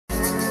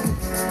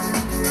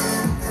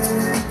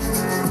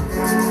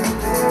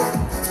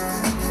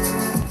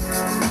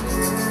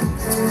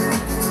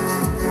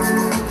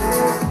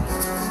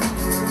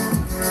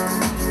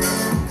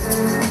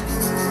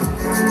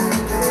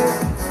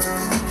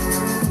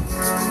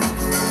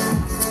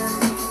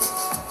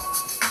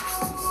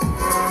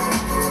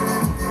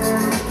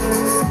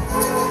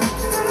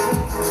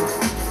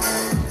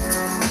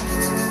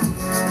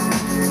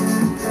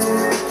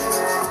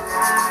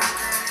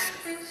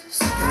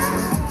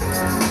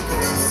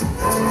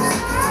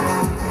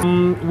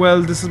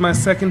Well, this is my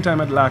second time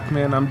at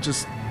Lakme and I'm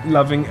just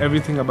loving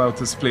everything about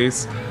this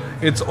place.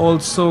 It's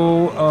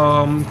also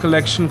a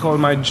collection called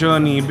My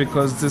Journey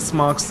because this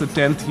marks the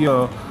 10th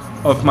year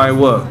of my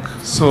work.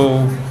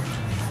 So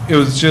it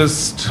was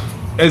just,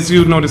 as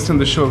you noticed in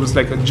the show, it was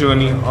like a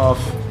journey of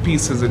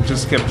pieces. It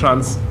just kept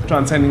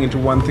transcending into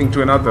one thing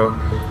to another.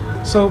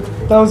 So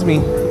that was me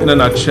in a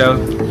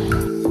nutshell.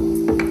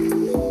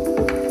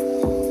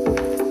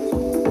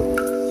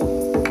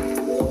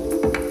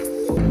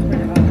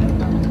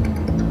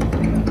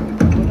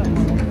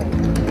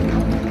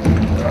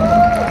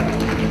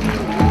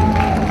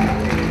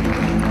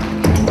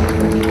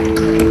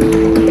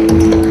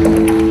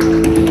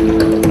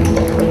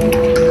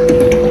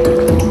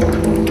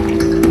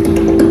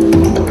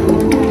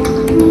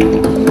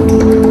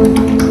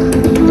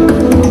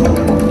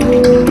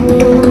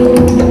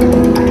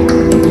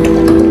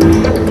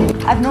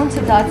 I've known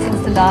Siddhartha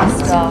since the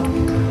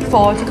last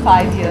 4 to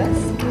 5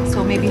 years,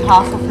 so maybe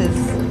half of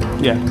his.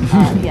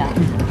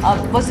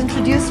 Was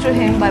introduced to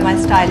him by my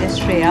stylist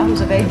Shreya,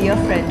 who's a very dear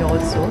friend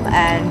also,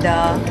 and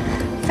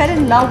fell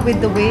in love with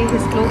the way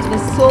his clothes were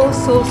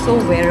so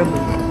wearable,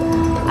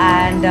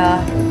 and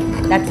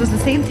that was the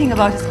same thing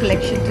about his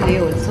collection today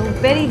also.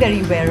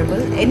 Very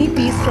wearable. Any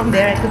piece from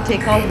there I could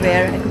take out,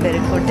 I could wear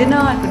it for dinner,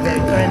 I could wear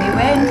it for an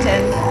event,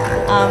 and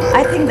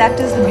I think that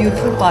is the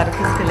beautiful part of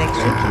his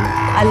collection.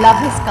 I love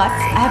his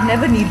cuts. I have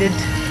never needed,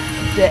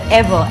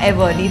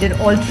 ever needed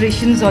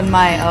alterations on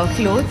my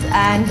clothes,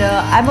 and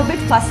I'm a bit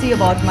fussy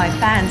about my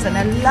pants, and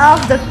I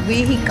love the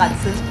way he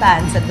cuts his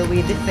pants and the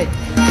way they fit.